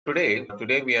Today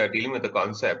we are dealing with the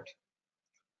concept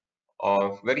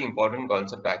of very important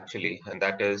concept actually, and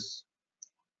that is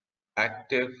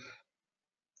Active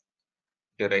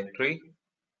Directory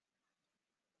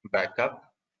backup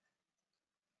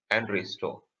and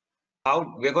restore.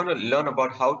 How we're going to learn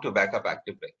about how to back up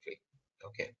Active Directory.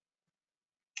 Okay.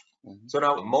 So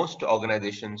now most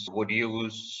organizations would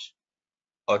use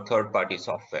a third-party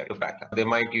software to back up. They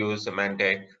might use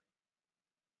Symantec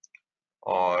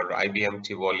or IBM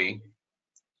Tivoli,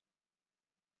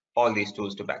 all these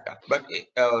tools to back up. But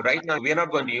right now we are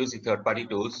not going to use the third-party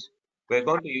tools. We're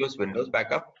going to use Windows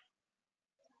backup.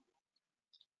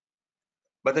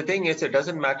 But the thing is, it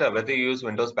doesn't matter whether you use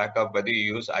Windows backup, whether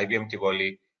you use IBM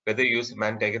Tivoli, whether you use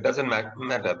Symantec, it doesn't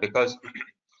matter because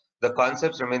the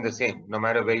concepts remain the same no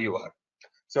matter where you are.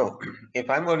 So if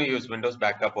I'm going to use Windows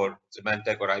backup or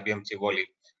Symantec or IBM Tivoli,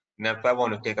 now if I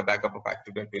want to take a backup of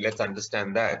Active Directory, let's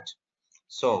understand that.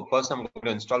 So first I'm going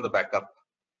to install the backup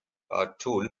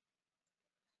tool.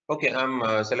 Okay,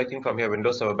 I'm selecting from here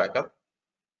Windows Server Backup.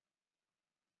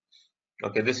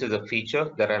 Okay, this is a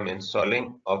feature that I'm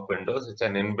installing of Windows. It's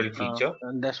an inbuilt feature.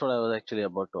 And that's what I was actually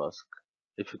about to ask.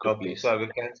 If you could please. So I will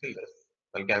cancel this.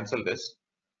 I'll cancel this.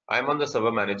 I'm on the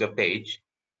Server Manager page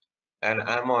and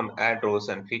I'm on Add Roles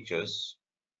and Features.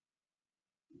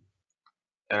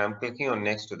 And I'm clicking on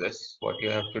next to this. What you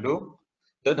have to do,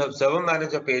 the Server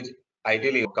Manager page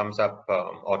ideally comes up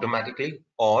automatically,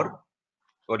 or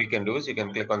what you can do is you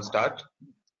can click on Start.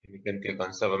 You can click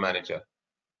on Server Manager.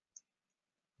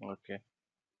 Okay.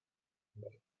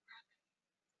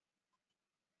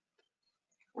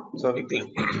 So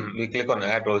we click on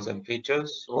Add Roles and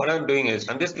Features. What I'm doing is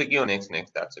I'm just clicking on next.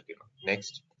 That's it.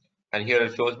 Next. And here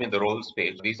it shows me the roles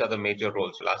page. These are the major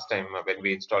roles. Last time when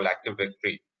we install Active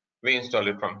Directory, we install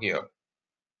it from here.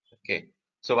 Okay.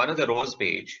 So one is the roles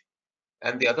page,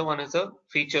 and the other one is a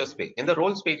features page. In the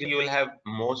roles page, you will have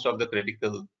most of the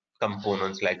critical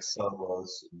components like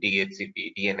servers,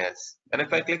 DHCP, DNS. And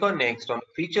if I click on next on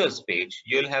the features page,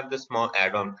 you'll have the small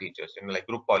add-on features, like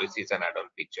group policies and add-on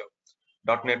feature.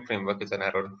 .NET framework is an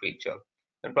add-on feature,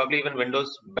 and probably even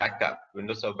Windows backup.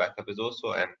 Windows Server Backup is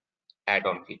also an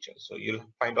add-on feature. So you'll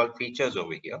find all features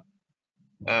over here.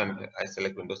 And I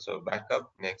select Windows Server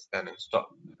Backup, next, then install.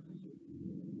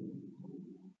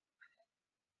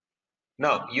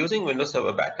 Now, using Windows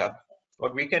Server Backup,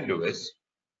 what we can do is,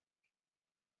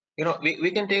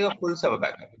 we can take a full server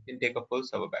backup. We can take a full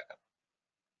server backup.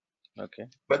 Okay.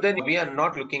 But then we are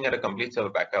not looking at a complete server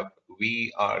backup.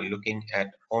 We are looking at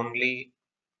only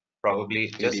probably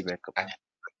just backup.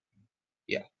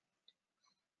 Yeah.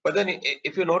 But then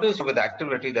if you notice with Active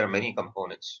Directory, there are many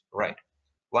components, right?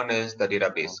 One is the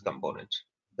database component,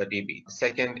 the DB.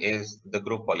 Second is the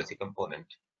group policy component.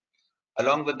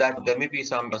 Along with that, there may be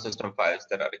some system files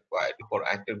that are required for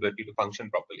Active Directory to function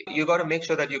properly. You got to make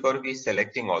sure that you got to be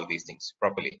selecting all these things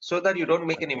properly so that you don't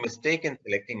make any mistake in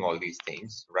selecting all these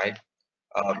things, right?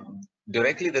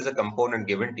 Directly, there's a component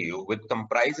given to you which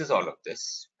comprises all of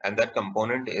this, and that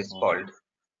component is called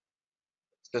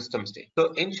system state.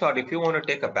 So in short, if you want to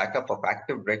take a backup of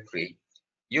Active Directory,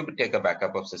 you would take a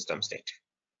backup of system state.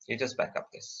 You just back up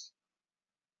this.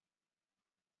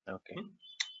 Okay.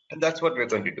 And that's what we're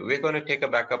going to do. We're going to take a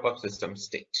backup of system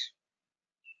state.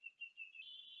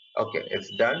 Okay,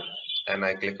 it's done. And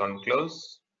I click on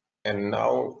close. And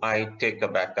now I take a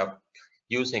backup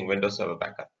using Windows Server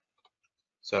Backup.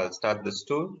 So I'll start this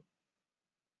tool,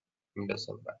 Windows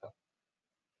Server Backup.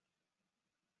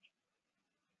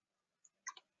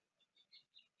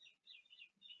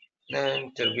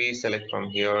 And we select from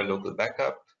here local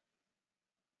backup.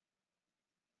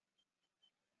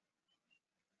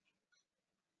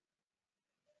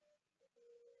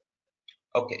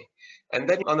 Okay, and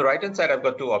then on the right hand side, I've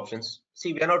got two options.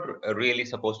 See, we are not really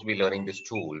supposed to be learning this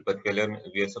tool, but we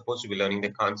are supposed to be learning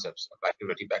the concepts of Active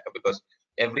Directory backup because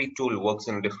every tool works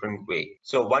in a different way.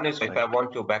 So one is if I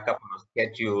want to back up on a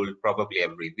schedule, probably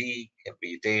every week,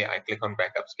 every day, I click on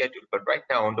backup schedule. But right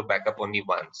now I want to back up only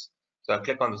once. So I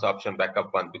click on this option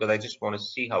backup once because I just want to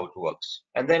see how it works.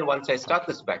 And then once I start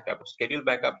this backup, schedule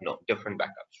backup, no, different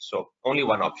backup. So only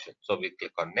one option. So we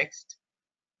click on next.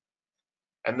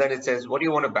 And then it says, what do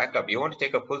you want to back up? You want to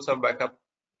take a full server backup?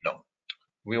 No,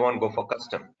 we want to go for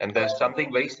custom. And there's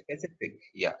something very specific.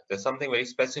 Yeah, there's something very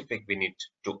specific we need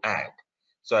to add.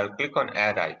 So I'll click on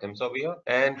add items over here.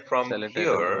 And from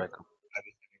here,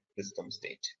 system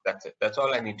state. That's it. That's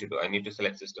all I need to do. I need to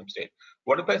select system state.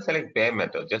 What if I select bare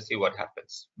metal? Just see what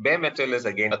happens. Bare metal is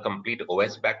again a complete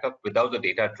OS backup without the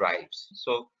data drives.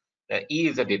 So E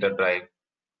is a data drive.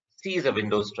 C is a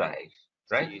Windows drive.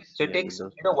 Right, so it takes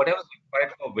whatever is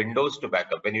required for Windows to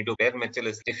backup. When you do bare metal,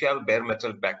 if you have bare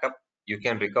metal backup, you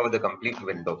can recover the complete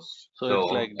Windows. So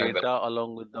it's like I will. data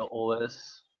along with the OS.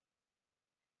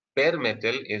 Bare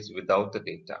metal is without the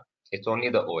data. It's only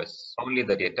the OS, only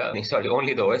the data. Sorry,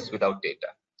 only the OS without data.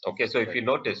 Okay, so if Right. you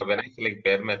notice, when I select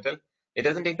bare metal, it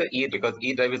doesn't take the E because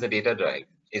E drive is a data drive.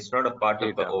 It's not a part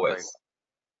of the Data. Right. OS.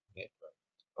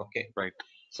 Okay, Right.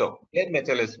 so bare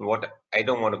metal is what I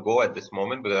don't want to go at this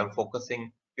moment because I'm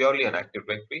focusing purely on Active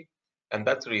Directory, and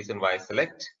that's the reason why I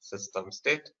select System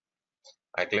State.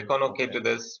 I click on OK Okay. to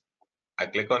this. I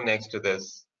click on Next to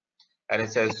this. And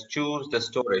it says choose the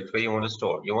storage where you want to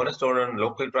store. You want to store it on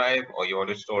local drive or you want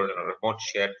to store it in a remote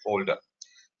shared folder.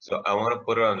 So I want to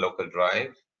put it on local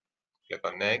drive. Click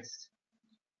on next.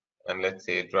 And let's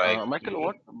say drive Michael,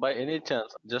 what E. by any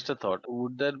chance, just a thought,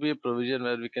 would there be a provision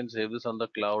where we can save this on the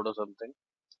cloud or something?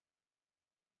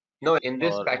 No, in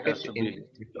this Or it has package, to in be this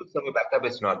Windows Server backup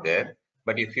is not there.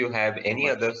 But if you have any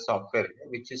okay. other software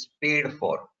which is paid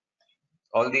for,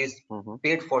 all these Mm-hmm.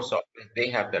 paid for software, they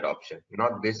have that option,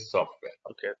 not this software.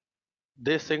 Okay.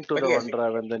 They sync to But the yes,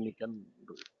 OneDrive and then you can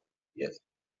do it. yes,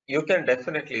 you can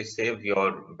definitely save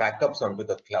your backups onto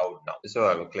the cloud now. So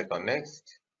I will click on next.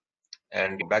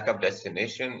 And backup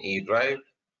destination, E drive,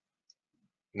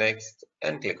 next,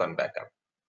 and click on backup.